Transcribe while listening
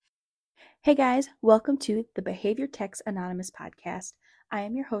Hey guys, welcome to the Behavior Techs Anonymous podcast. I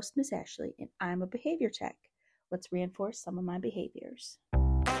am your host, Miss Ashley, and I'm a behavior tech. Let's reinforce some of my behaviors.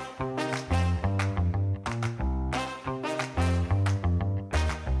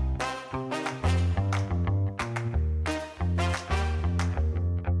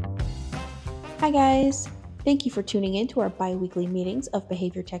 Hi guys, thank you for tuning in to our bi-weekly meetings of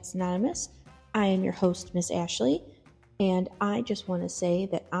Behavior Techs Anonymous. I am your host, Miss Ashley, and I just want to say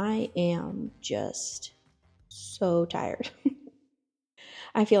that I am just so tired.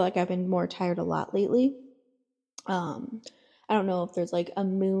 I feel like I've been more tired a lot lately. I don't know if there's like a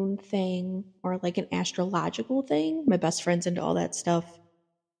moon thing or like an astrological thing. My best friend's into all that stuff.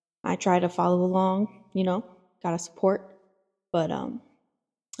 I try to follow along, gotta support. But I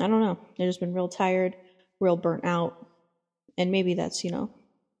don't know. I've just been real tired, real burnt out. And maybe that's,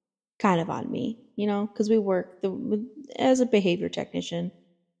 kind of on me, because we work as a behavior technician,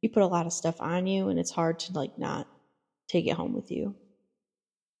 you put a lot of stuff on you and it's hard to like not take it home with you.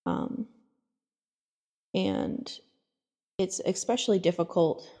 And it's especially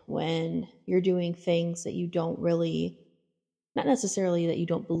difficult when you're doing things that you don't really, not necessarily that you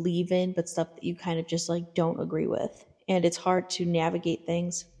don't believe in, but stuff that you kind of just like don't agree with. And it's hard to navigate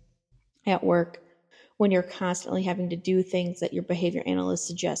things at work when you're constantly having to do things that your behavior analyst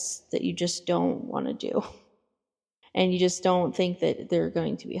suggests that you just don't want to do. And you just don't think that they're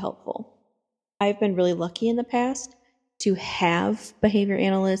going to be helpful. I've been really lucky in the past to have behavior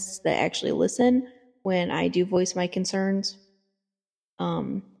analysts that actually listen when I do voice my concerns.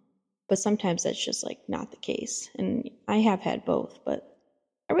 But sometimes that's just like not the case. And I have had both, but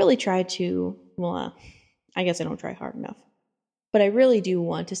I really try to, I guess I don't try hard enough. But I really do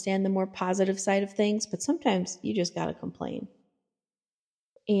want to stand the more positive side of things, but sometimes you just got to complain.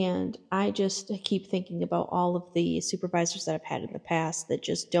 And I just keep thinking about all of the supervisors that I've had in the past that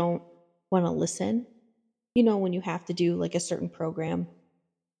just don't want to listen. When you have to do like a certain program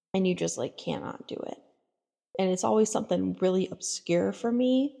and you just like cannot do it. And it's always something really obscure for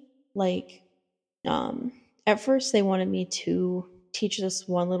me. Like, at first they wanted me to teach this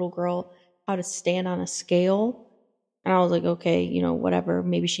one little girl how to stand on a scale. And I was like, okay, whatever.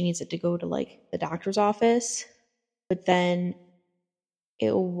 Maybe she needs it to go to like the doctor's office. But then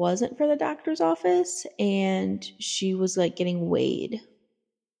it wasn't for the doctor's office. And she was like getting weighed.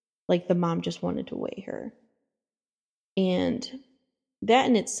 Like the mom just wanted to weigh her. And that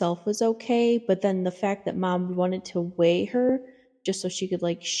in itself was okay. But then the fact that mom wanted to weigh her just so she could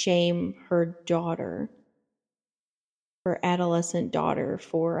like shame her daughter, her adolescent daughter,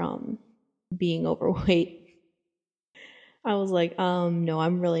 for being overweight. I was like, no,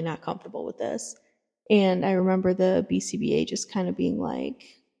 I'm really not comfortable with this. And I remember the BCBA just kind of being like,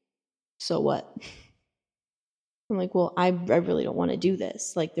 so what? I'm like, well, I really don't want to do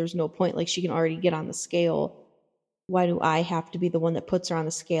this. Like, there's no point. Like, she can already get on the scale. Why do I have to be the one that puts her on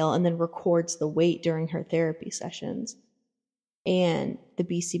the scale and then records the weight during her therapy sessions? And the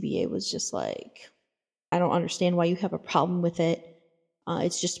BCBA was just like, I don't understand why you have a problem with it.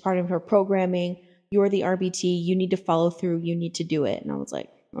 It's just part of her programming. You're the RBT. You need to follow through. You need to do it. And I was like,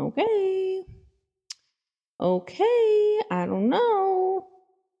 okay, I don't know.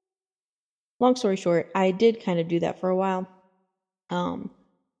 Long story short, I did kind of do that for a while.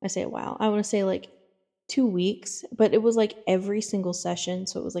 I say a while. I want to say like 2 weeks, but it was like every single session.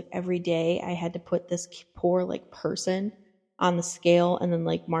 So it was like every day I had to put this poor like person on the scale and then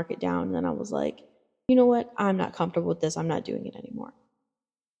like mark it down. And then I was like, you know what? I'm not comfortable with this. I'm not doing it anymore.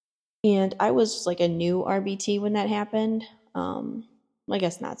 And I was like a new RBT when that happened. I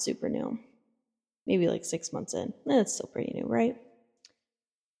guess not super new. Maybe like 6 months in. That's still pretty new, right?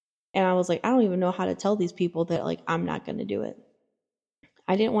 And I was like, I don't even know how to tell these people that like I'm not going to do it.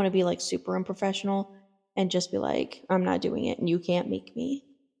 I didn't want to be like super unprofessional and just be like, I'm not doing it and you can't make me.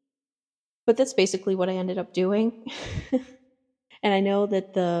 But that's basically what I ended up doing. And I know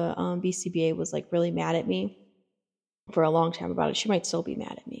that the BCBA was like really mad at me for a long time about it. She might still be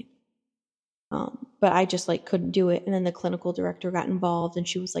mad at me. But I just like couldn't do it. And then the clinical director got involved and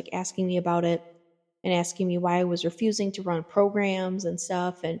she was like asking me about it and asking me why I was refusing to run programs and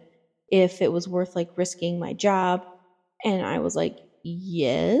stuff and if it was worth like risking my job. And I was like,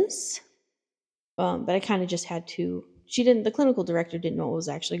 yes. But I kind of just had to, the clinical director didn't know what was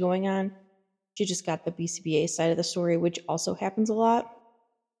actually going on. She just got the BCBA side of the story, which also happens a lot.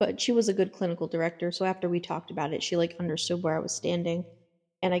 But she was a good clinical director. So after we talked about it, she like understood where I was standing.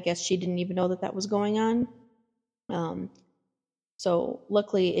 And I guess she didn't even know that that was going on. So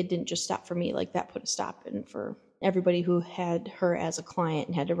luckily it didn't just stop for me. Like that put a stop in for everybody who had her as a client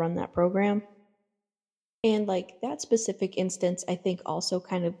and had to run that program. And like that specific instance, I think also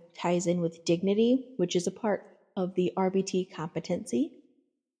kind of ties in with dignity, which is a part of the RBT competency,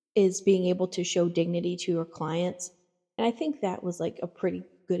 is being able to show dignity to your clients. And I think that was like a pretty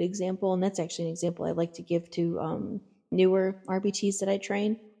good example. And that's actually an example I like to give to newer RBTs that I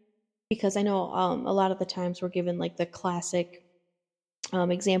train, because I know a lot of the times we're given like the classic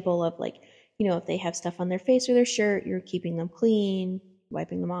example of like, if they have stuff on their face or their shirt, you're keeping them clean,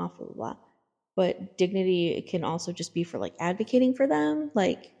 wiping them off, blah, blah, blah. But dignity can also just be for like advocating for them.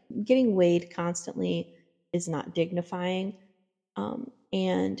 Like getting weighed constantly is not dignifying.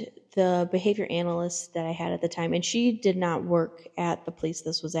 And the behavior analyst that I had at the time, and she did not work at the place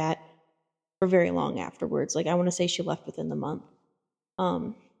this was at for very long afterwards. Like I want to say she left within the month.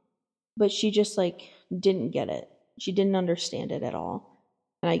 But she just like didn't get it. She didn't understand it at all.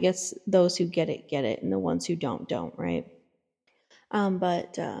 And I guess those who get it, and the ones who don't, right?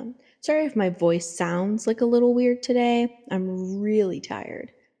 But sorry if my voice sounds like a little weird today. I'm really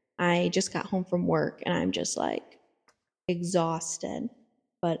tired. I just got home from work and I'm just like exhausted.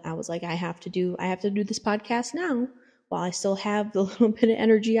 But I was like, I have to do this podcast now while I still have the little bit of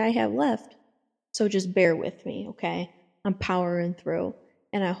energy I have left. So just bear with me, okay? I'm powering through.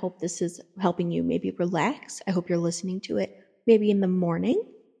 And I hope this is helping you maybe relax. I hope you're listening to it maybe in the morning,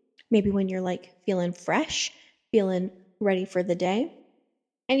 maybe when you're like feeling fresh, feeling ready for the day.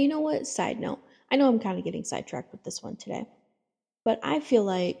 And you know what? Side note, I know I'm kind of getting sidetracked with this one today, but I feel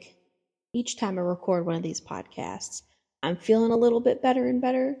like each time I record one of these podcasts, I'm feeling a little bit better and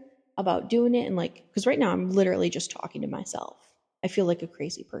better about doing it. And like, because right now I'm literally just talking to myself. I feel like a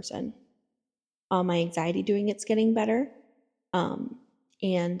crazy person. My anxiety doing it's getting better.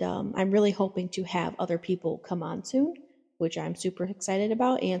 And I'm really hoping to have other people come on soon, which I'm super excited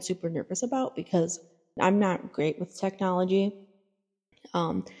about and super nervous about because I'm not great with technology.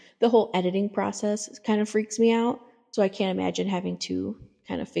 The whole editing process kind of freaks me out. So I can't imagine having to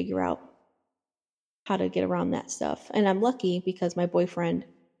kind of figure out how to get around that stuff. And I'm lucky because my boyfriend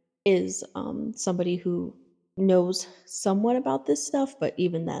is somebody who knows somewhat about this stuff. But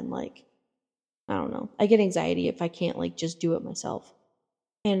even then, like, I don't know. I get anxiety if I can't like just do it myself.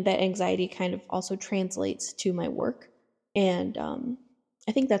 And that anxiety kind of also translates to my work. And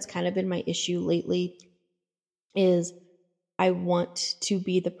I think that's kind of been my issue lately is I want to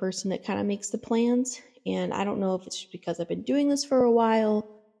be the person that kind of makes the plans. And I don't know if it's just because I've been doing this for a while,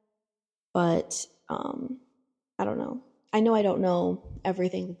 but I don't know. I know I don't know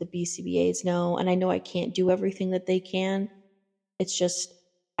everything that the BCBAs know, and I know I can't do everything that they can. It's just,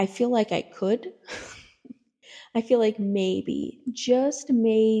 I feel like I could. I feel like maybe, just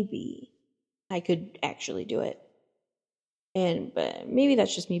maybe, I could actually do it. But maybe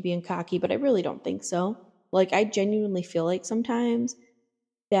that's just me being cocky, but I really don't think so. Like, I genuinely feel like sometimes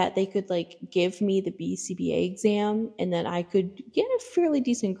that they could like give me the BCBA exam and then I could get a fairly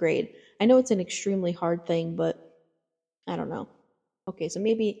decent grade. I know it's an extremely hard thing, but I don't know. Okay, so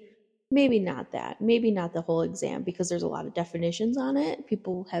maybe not that. Maybe not the whole exam because there's a lot of definitions on it.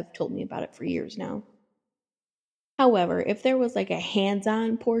 People have told me about it for years now. However, if there was like a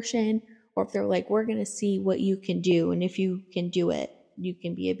hands-on portion or if they're like we're going to see what you can do and if you can do it, you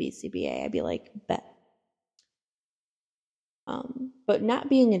can be a BCBA, I'd be like, bet. But not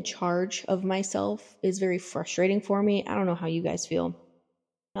being in charge of myself is very frustrating for me. I don't know how you guys feel.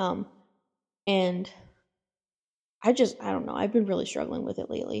 And I don't know. I've been really struggling with it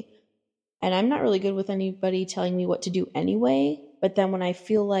lately. And I'm not really good with anybody telling me what to do anyway. But then when I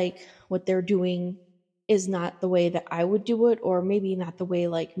feel like what they're doing is not the way that I would do it, or maybe not the way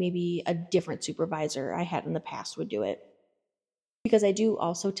like maybe a different supervisor I had in the past would do it. Because I do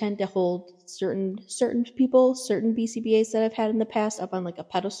also tend to hold certain people, certain BCBAs that I've had in the past up on like a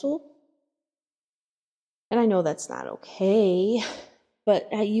pedestal. And I know that's not okay, but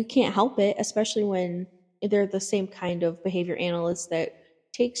you can't help it, especially when they're the same kind of behavior analyst that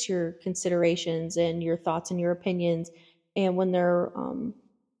takes your considerations and your thoughts and your opinions. And when they're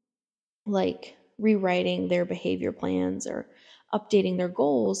like rewriting their behavior plans or updating their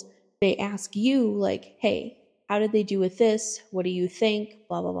goals, they ask you like, hey, how did they do with this? What do you think?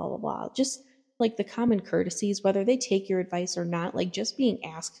 Blah, blah, blah, blah, blah. Just like the common courtesies, whether they take your advice or not, like just being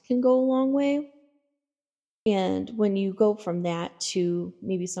asked can go a long way. And when you go from that to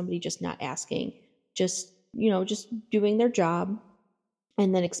maybe somebody just not asking, just, just doing their job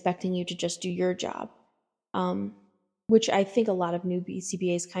and then expecting you to just do your job, which I think a lot of new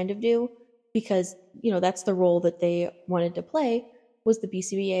BCBAs kind of do because, that's the role that they wanted to play was the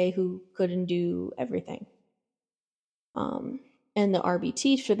BCBA who couldn't do everything. And the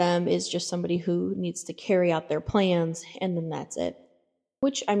RBT for them is just somebody who needs to carry out their plans and then that's it.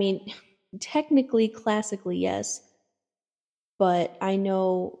 Which, I mean, technically, classically, yes, but I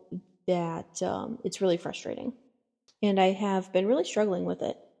know that it's really frustrating. And I have been really struggling with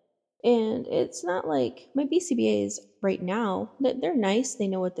it. And it's not like my BCBAs right now, they're nice, they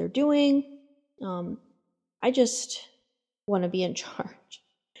know what they're doing. I just want to be in charge.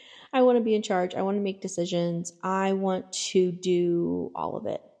 I want to be in charge. I want to make decisions. I want to do all of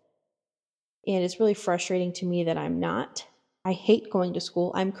it. And it's really frustrating to me that I'm not. I hate going to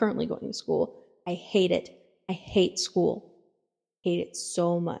school. I'm currently going to school. I hate it. I hate school. Hate it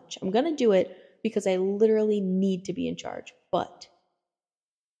so much. I'm going to do it because I literally need to be in charge, but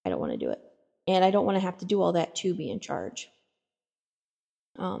I don't want to do it. And I don't want to have to do all that to be in charge.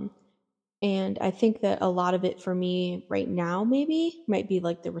 And I think that a lot of it for me right now maybe might be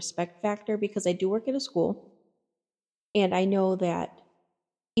like the respect factor, because I do work at a school. And I know that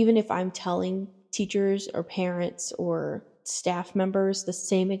even if I'm telling teachers or parents or staff members the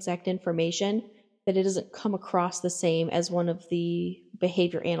same exact information, that it doesn't come across the same as one of the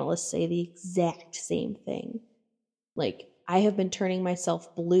behavior analysts say the exact same thing. Like, I have been turning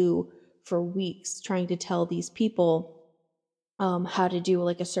myself blue for weeks trying to tell these people how to do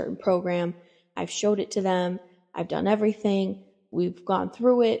like a certain program. I've showed it to them. I've done everything. We've gone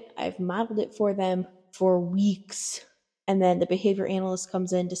through it. I've modeled it for them for weeks. And then the behavior analyst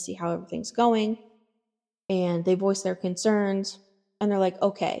comes in to see how everything's going. And they voice their concerns. And they're like,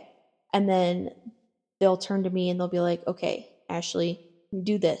 okay. And then they'll turn to me and they'll be like, okay, Ashley,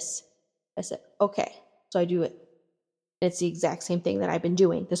 do this. I said, okay. So I do it. It's the exact same thing that I've been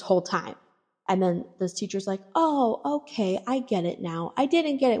doing this whole time. And then the teacher's like, oh, okay, I get it now. I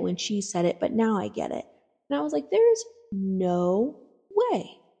didn't get it when she said it, but now I get it. And I was like, there's no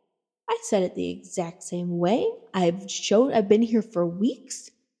way. I said it the exact same way. I've been here for weeks.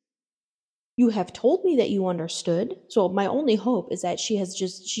 You have told me that you understood. So my only hope is that she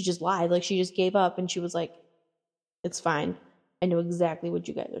just lied. Like, she just gave up and she was like, it's fine. I know exactly what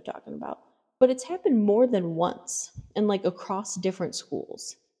you guys are talking about. But it's happened more than once, and like across different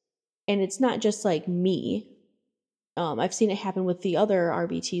schools. And it's not just like me. I've seen it happen with the other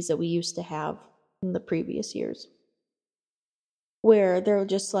RBTs that we used to have in the previous years, where they're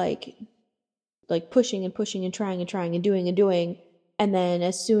just like pushing and pushing and trying and doing. And then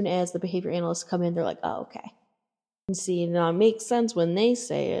as soon as the behavior analysts come in, they're like, oh, okay. And see, now it makes sense when they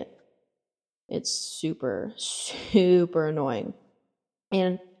say it. It's super, super annoying.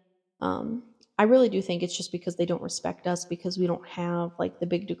 And I really do think it's just because they don't respect us, because we don't have like the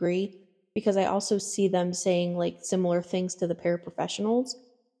big degree. Because I also see them saying like similar things to the paraprofessionals.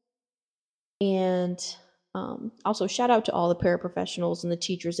 And also shout out to all the paraprofessionals and the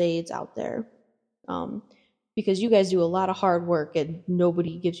teachers' aides out there. Because you guys do a lot of hard work and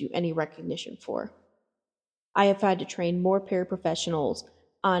nobody gives you any recognition for. I have had to train more paraprofessionals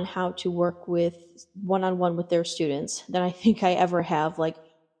on how to work with one-on-one with their students than I think I ever have like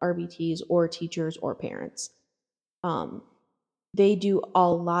RBTs or teachers or parents. They do a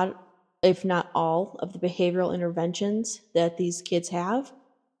lot, if not all, of the behavioral interventions that these kids have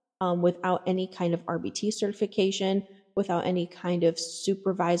without any kind of RBT certification, without any kind of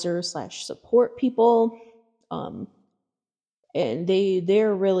supervisor / support people. And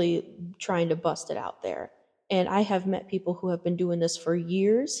they're really trying to bust it out there. And I have met people who have been doing this for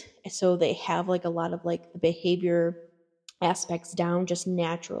years, so they have like a lot of like the behavior aspects down just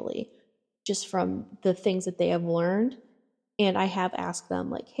naturally, just from the things that they have learned. And I have asked them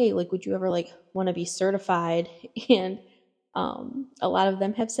like, hey, like, would you ever like want to be certified? And a lot of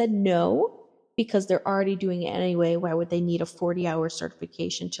them have said no, because they're already doing it anyway. Why would they need a 40-hour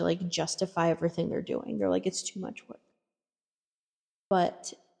certification to like justify everything they're doing? They're like, it's too much work.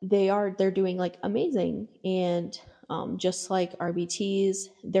 But they're doing like amazing. And just like RBTs,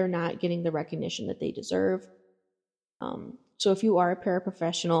 they're not getting the recognition that they deserve. So if you are a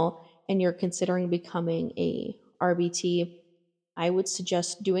paraprofessional and you're considering becoming a RBT, I would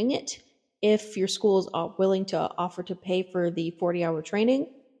suggest doing it. If your school is willing to offer to pay for the 40-hour training,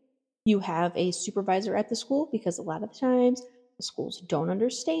 you have a supervisor at the school, because a lot of the times the schools don't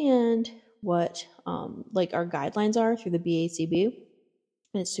understand what like our guidelines are through the BACB.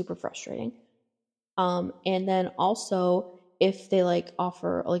 And it's super frustrating. And then also if they like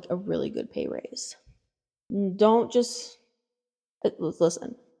offer like a really good pay raise, don't just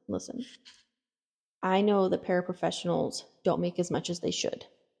listen. I know that paraprofessionals don't make as much as they should.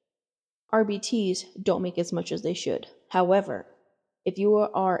 RBTs don't make as much as they should. However, if you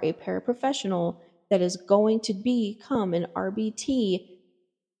are a paraprofessional that is going to become an RBT,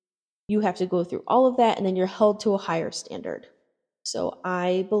 you have to go through all of that, and then you're held to a higher standard. So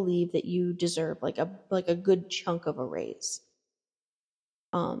I believe that you deserve like a good chunk of a raise.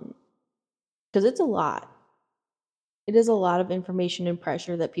 because it's a lot. It is a lot of information and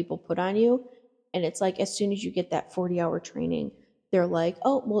pressure that people put on you. And it's like, as soon as you get that 40-hour training, they're like,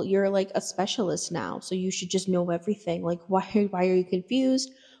 oh, well, you're like a specialist now. So you should just know everything. Like, why are you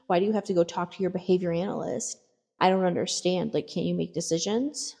confused? Why do you have to go talk to your behavior analyst? I don't understand. Like, can't you make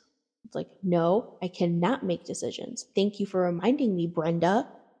decisions? It's like, no, I cannot make decisions. Thank you for reminding me, Brenda.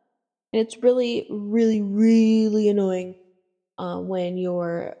 And it's really, really, really annoying when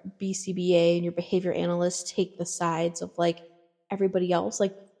your BCBA and your behavior analyst take the sides of like everybody else.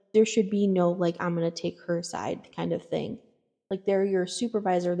 Like, there should be no, like, I'm going to take her side kind of thing. Like, they're your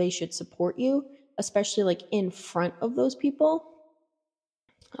supervisor. They should support you, especially like in front of those people.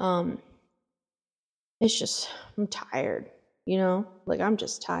 It's just, I'm tired, like I'm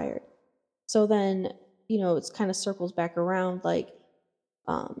just tired. So then, it's kind of circles back around like,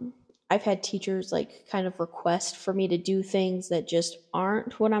 I've had teachers like kind of request for me to do things that just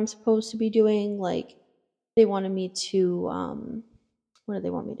aren't what I'm supposed to be doing. Like they wanted me to, what did they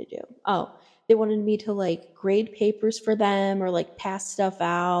want me to do? Oh, they wanted me to like grade papers for them or like pass stuff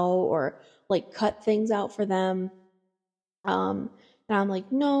out or like cut things out for them. And I'm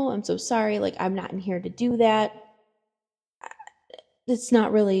like, no, I'm so sorry. Like, I'm not in here to do that. It's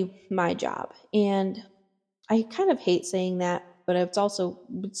not really my job. And I kind of hate saying that, but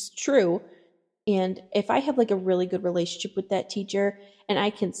it's true. And if I have like a really good relationship with that teacher and I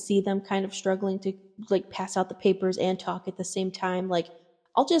can see them kind of struggling to like pass out the papers and talk at the same time, like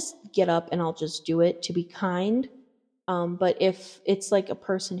I'll just get up and I'll just do it to be kind. But if it's like a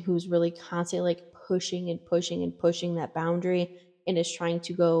person who's really constantly like pushing and pushing and pushing that boundary and is trying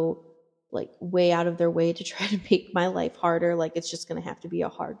to go like way out of their way to try to make my life harder, like it's just going to have to be a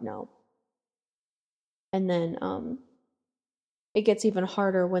hard no. And then it gets even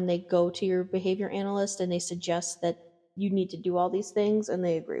harder when they go to your behavior analyst and they suggest that you need to do all these things and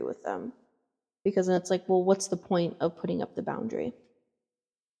they agree with them. Because then it's like, well, what's the point of putting up the boundary?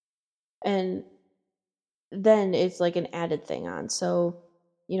 And then it's like an added thing on. So,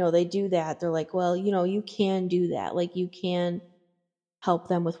 they do that. They're like, well, you can do that. Like you can help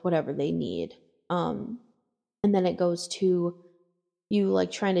them with whatever they need. And then it goes to you like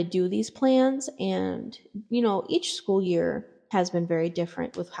trying to do these plans. And, each school year has been very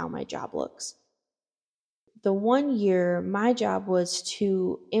different with how my job looks. The one year, my job was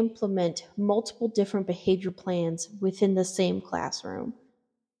to implement multiple different behavior plans within the same classroom.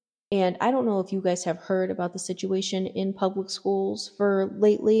 And I don't know if you guys have heard about the situation in public schools for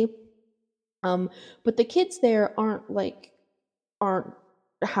lately, but the kids there aren't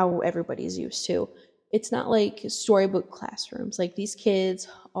how everybody's used to. It's not like storybook classrooms. Like these kids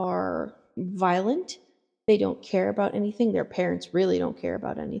are violent. They don't care about anything. Their parents really don't care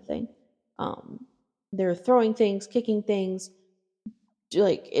about anything. They're throwing things, kicking things.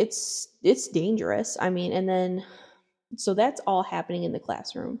 Like it's dangerous. I mean, and then so that's all happening in the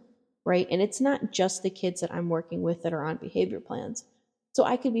classroom, right? And it's not just the kids that I'm working with that are on behavior plans. So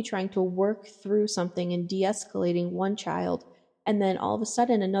I could be trying to work through something and de-escalating one child, and then all of a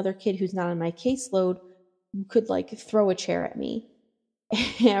sudden another kid who's not on my caseload could like throw a chair at me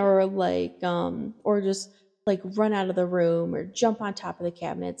or like or just like run out of the room or jump on top of the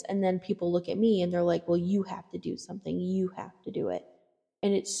cabinets, and then people look at me and they're like, well, you have to do something, you have to do it.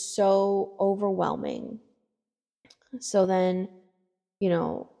 And it's so overwhelming. So then,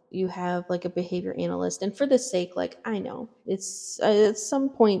 you have like a behavior analyst, and for the sake, like I know it's at some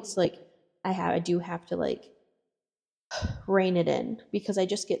points like I do have to like rein it in because I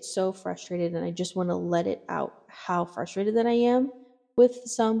just get so frustrated and I just want to let it out how frustrated that I am with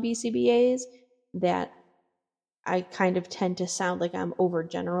some BCBAs that I kind of tend to sound like I'm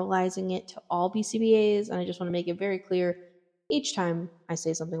overgeneralizing it to all BCBAs, and I just want to make it very clear each time I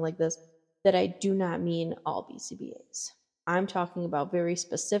say something like this that I do not mean all BCBAs. I'm talking about very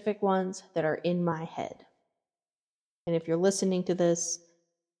specific ones that are in my head. And if you're listening to this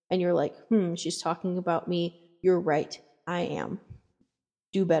and you're like, she's talking about me, you're right. I am.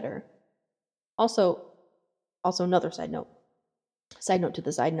 Do better. Also another side note to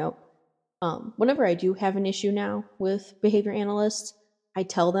the side note. Whenever I do have an issue now with behavior analysts, I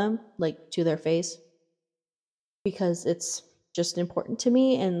tell them like to their face because it's just important to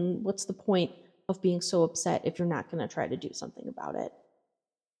me. And what's the point of being so upset if you're not going to try to do something about it?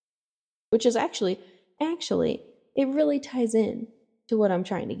 Which is actually, it really ties in to what I'm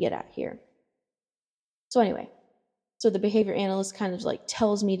trying to get at here. So anyway, so the behavior analyst kind of like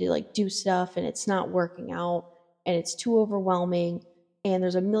tells me to like do stuff and it's not working out and it's too overwhelming and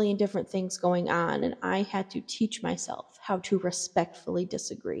there's a million different things going on, and I had to teach myself how to respectfully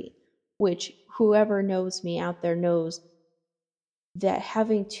disagree, which whoever knows me out there knows that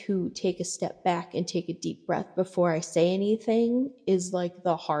having to take a step back and take a deep breath before I say anything is like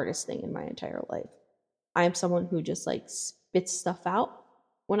the hardest thing in my entire life. I am someone who just like spits stuff out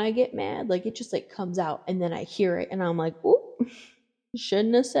when I get mad. Like it just like comes out and then I hear it and I'm like, "Oop,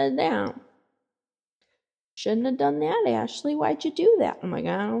 shouldn't have said that. Shouldn't have done that, Ashley. Why'd you do that?" I'm like,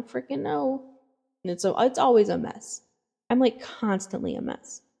 "I don't freaking know." And it's always a mess. I'm like constantly a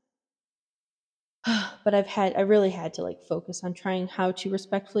mess. But I really had to like focus on trying how to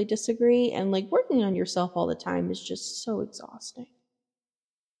respectfully disagree, and like working on yourself all the time is just so exhausting.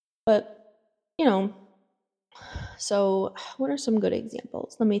 But, you know, so what are some good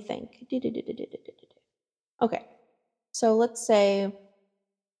examples? Let me think. Okay. So let's say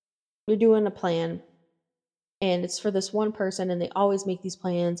you're doing a plan and it's for this one person and they always make these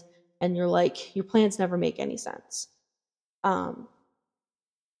plans and you're like, your plans never make any sense.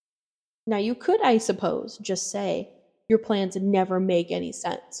 Now, you could, I suppose, just say, your plans never make any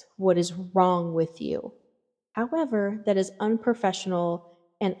sense. What is wrong with you? However, that is unprofessional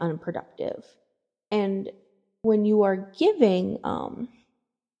and unproductive. And when you are giving that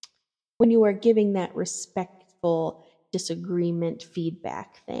respectful disagreement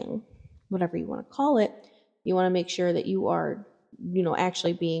feedback thing, whatever you want to call it, you want to make sure that you are,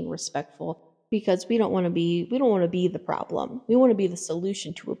 actually being respectful, because we don't want to be the problem. We want to be the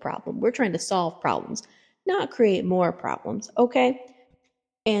solution to a problem. We're trying to solve problems, not create more problems, okay?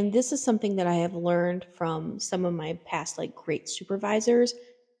 And this is something that I have learned from some of my past like great supervisors,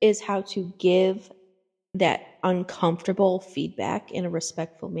 is how to give that uncomfortable feedback in a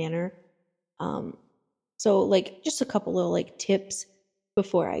respectful manner. So like just a couple little like tips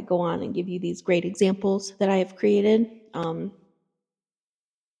before I go on and give you these great examples that I have created.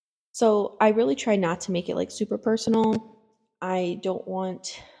 So I really try not to make it like super personal. I don't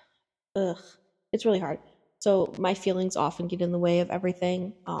want, it's really hard. So my feelings often get in the way of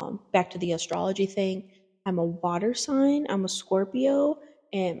everything. Back to the astrology thing. I'm a water sign. I'm a Scorpio.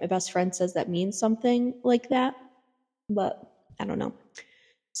 And my best friend says that means something like that. But I don't know.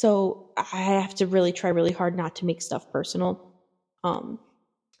 So I have to really try really hard not to make stuff personal. And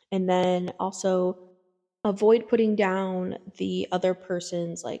then also avoid putting down the other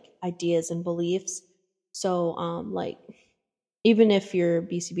person's like ideas and beliefs. So like even if your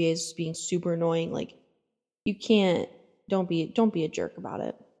BCBA is being super annoying, like you can't don't be a jerk about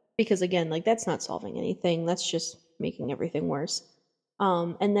it, because again, like that's not solving anything. That's just making everything worse.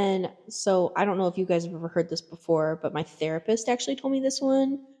 And then so I don't know if you guys have ever heard this before, but my therapist actually told me this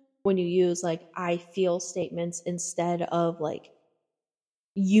one. When you use like I feel statements instead of like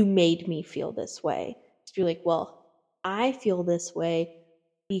you made me feel this way. To be like, well, I feel this way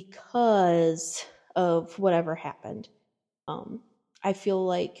because of whatever happened. I feel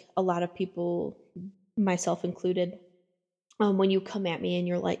like a lot of people, myself included, when you come at me and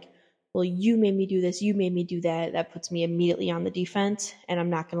you're like, well, you made me do this, you made me do that, that puts me immediately on the defense, and I'm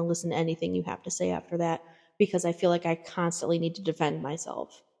not going to listen to anything you have to say after that, because I feel like I constantly need to defend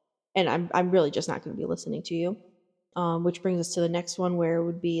myself, and I'm really just not going to be listening to you. Which brings us to the next one, where it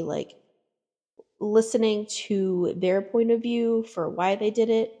would be like listening to their point of view for why they did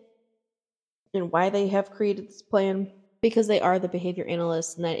it and why they have created this plan, because they are the behavior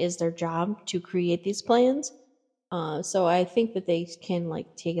analysts and that is their job to create these plans. So I think that they can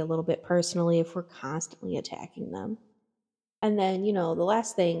like take it a little bit personally if we're constantly attacking them. And then, the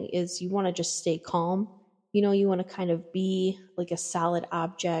last thing is you want to just stay calm. You want to kind of be like a solid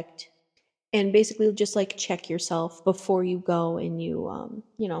object and basically just like check yourself before you go and you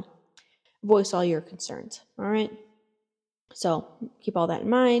voice all your concerns. All right. So keep all that in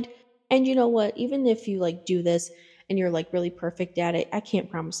mind. And you know what? Even if you like do this and you're like really perfect at it, I can't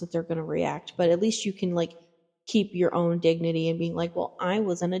promise that they're going to react, but at least you can like keep your own dignity and being like, well, I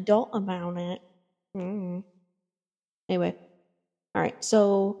was an adult about it. Anyway. All right.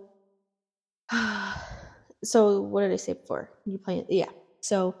 So, what did I say before? You plan. Yeah.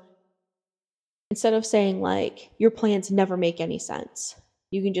 So instead of saying like your plans never make any sense,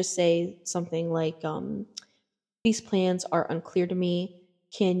 you can just say something like, these plans are unclear to me.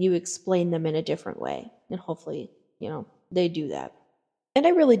 Can you explain them in a different way? And hopefully, they do that. And I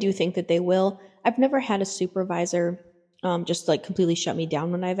really do think that they will. I've never had a supervisor just like completely shut me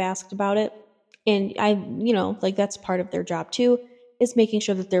down when I've asked about it. And like that's part of their job too, is making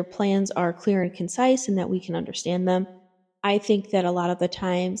sure that their plans are clear and concise and that we can understand them. I think that a lot of the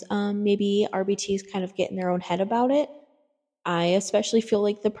times, maybe RBTs kind of get in their own head about it. I especially feel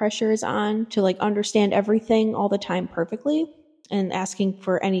like the pressure is on to like understand everything all the time perfectly, and asking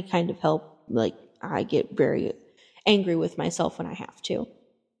for any kind of help, like I get very angry with myself when I have to.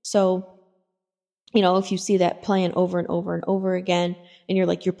 So if you see that plan over and over and over again, and you're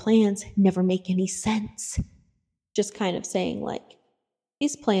like, your plans never make any sense, just kind of saying like,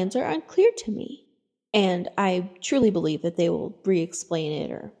 these plans are unclear to me. And I truly believe that they will re-explain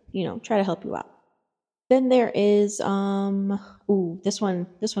it or, try to help you out. Then there is, this one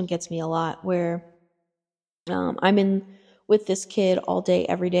gets me a lot, where I'm in with this kid all day,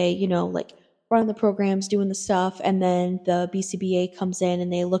 every day, like running the programs, doing the stuff. And then the BCBA comes in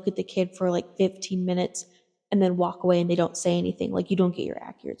and they look at the kid for like 15 minutes and then walk away and they don't say anything. Like, you don't get your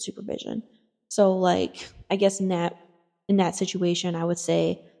accurate supervision. So like, I guess in that situation, I would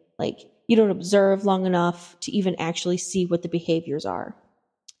say like, you don't observe long enough to even actually see what the behaviors are.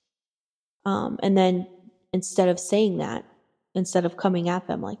 And then instead of saying that, instead of coming at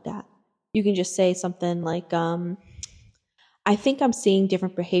them like that, you can just say something like, I think I'm seeing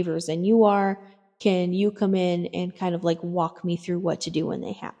different behaviors than you are. Can you come in and kind of like walk me through what to do when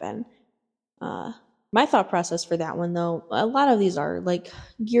they happen? My thought process for that one, though, a lot of these are like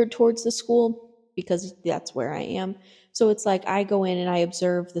geared towards the school because that's where I am. So it's like I go in and I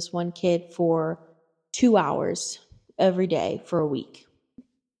observe this one kid for 2 hours every day for a week.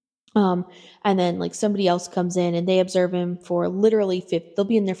 And then like somebody else comes in and they observe him for literally they'll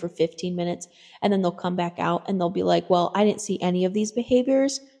be in there for 15 minutes and then they'll come back out and they'll be like, well, I didn't see any of these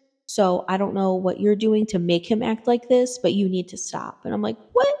behaviors. So I don't know what you're doing to make him act like this, but you need to stop. And I'm like,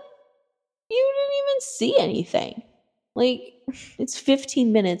 what? You didn't even see anything. Like, it's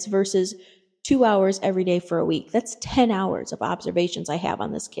 15 minutes versus 2 hours every day for a week. That's 10 hours of observations I have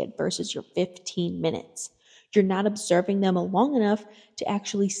on this kid versus your 15 minutes. You're not observing them long enough to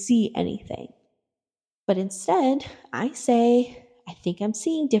actually see anything. But instead, I say, I think I'm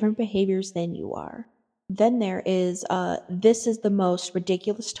seeing different behaviors than you are. Then there is, this is the most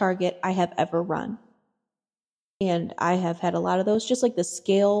ridiculous target I have ever run. And I have had a lot of those, just like the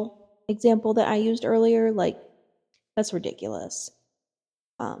scale example that I used earlier, like, that's ridiculous.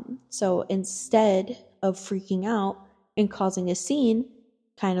 So instead of freaking out and causing a scene,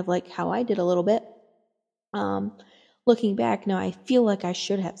 kind of like how I did a little bit, looking back now, I feel like I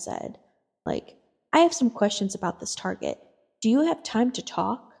should have said, like, I have some questions about this target. Do you have time to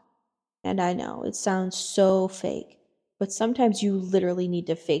talk? And I know it sounds so fake, but sometimes you literally need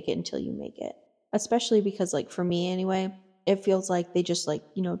to fake it until you make it. Especially because, like, for me anyway, it feels like they just, like,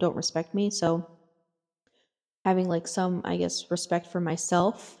 don't respect me. So having, like, some, I guess, respect for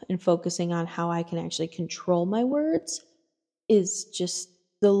myself and focusing on how I can actually control my words is just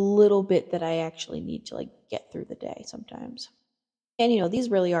the little bit that I actually need to, like, get through the day sometimes. And, these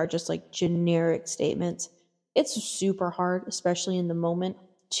really are just, like, generic statements. It's super hard, especially in the moment,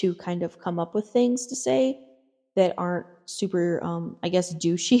 to kind of come up with things to say that aren't super, I guess,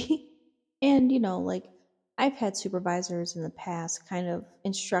 douchey. And, like, I've had supervisors in the past kind of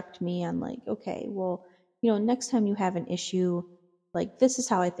instruct me on, like, okay, well, next time you have an issue, like, this is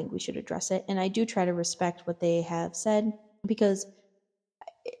how I think we should address it. And I do try to respect what they have said, because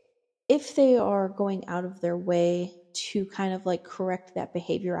if they are going out of their way to kind of like correct that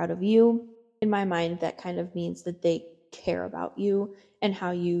behavior out of you, in my mind, that kind of means that they care about you and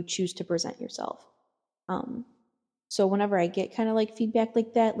how you choose to present yourself. So whenever I get kind of like feedback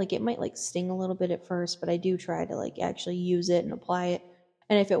like that, like, it might like sting a little bit at first, but I do try to like actually use it and apply it.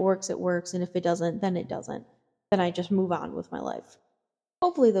 And if it works, it works. And if it doesn't, then it doesn't. Then I just move on with my life.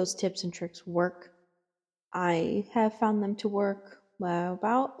 Hopefully those tips and tricks work. I have found them to work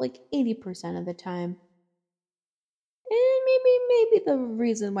about like 80% of the time. And maybe the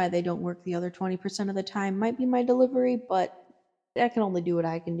reason why they don't work the other 20% of the time might be my delivery, but I can only do what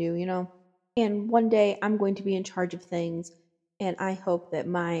I can do. And one day I'm going to be in charge of things, and I hope that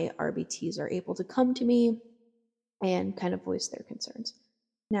my RBTs are able to come to me and kind of voice their concerns.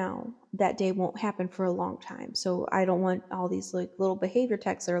 Now, that day won't happen for a long time, so I don't want all these like little behavior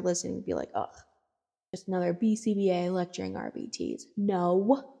techs that are listening to be like, ugh, just another BCBA lecturing RBTs.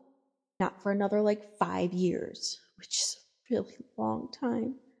 No, not for another like 5 years, which is a really long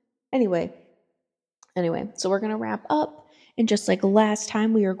time. Anyway, so we're going to wrap up. And just like last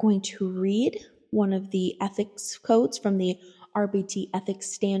time, we are going to read one of the ethics codes from the RBT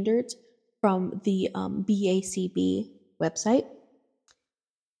ethics standards from the BACB website.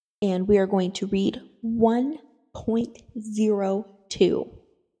 And we are going to read 1.02.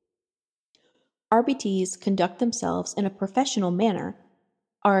 RBTs conduct themselves in a professional manner,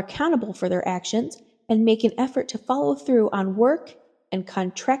 are accountable for their actions, and make an effort to follow through on work and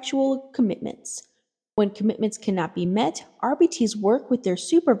contractual commitments. When commitments cannot be met, RBTs work with their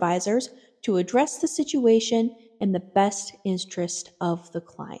supervisors to address the situation in the best interest of the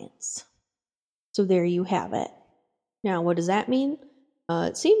clients. So there you have it. Now, what does that mean?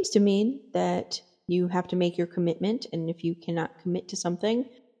 It seems to mean that You have to make your commitment, and if you cannot commit to something,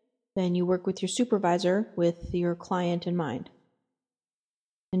 then you work with your supervisor with your client in mind.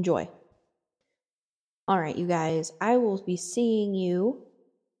 Enjoy. All right, you guys, I will be seeing you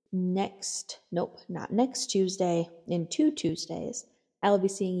not next Tuesday, in 2 Tuesdays. I will be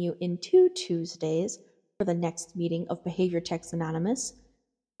seeing you in 2 Tuesdays for the next meeting of Behavior Techs Anonymous.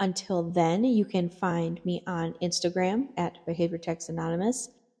 Until then, you can find me on Instagram at Behavior Techs Anonymous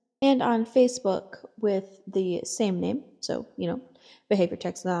and on Facebook with the same name. So, Behavior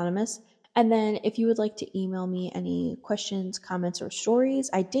Techs Anonymous. And then if you would like to email me any questions, comments, or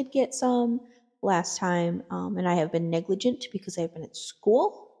stories, I did get some last time, and I have been negligent because I've been at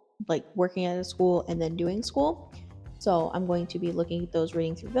school, like working at a school and then doing school. So I'm going to be looking at those,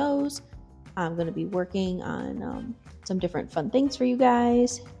 reading through those. I'm going to be working on some different fun things for you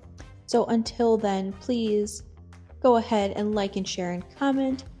guys. So until then, please go ahead and like and share and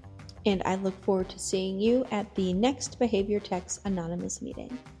comment. And I look forward to seeing you at the next Behavior Techs Anonymous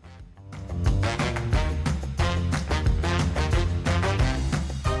meeting.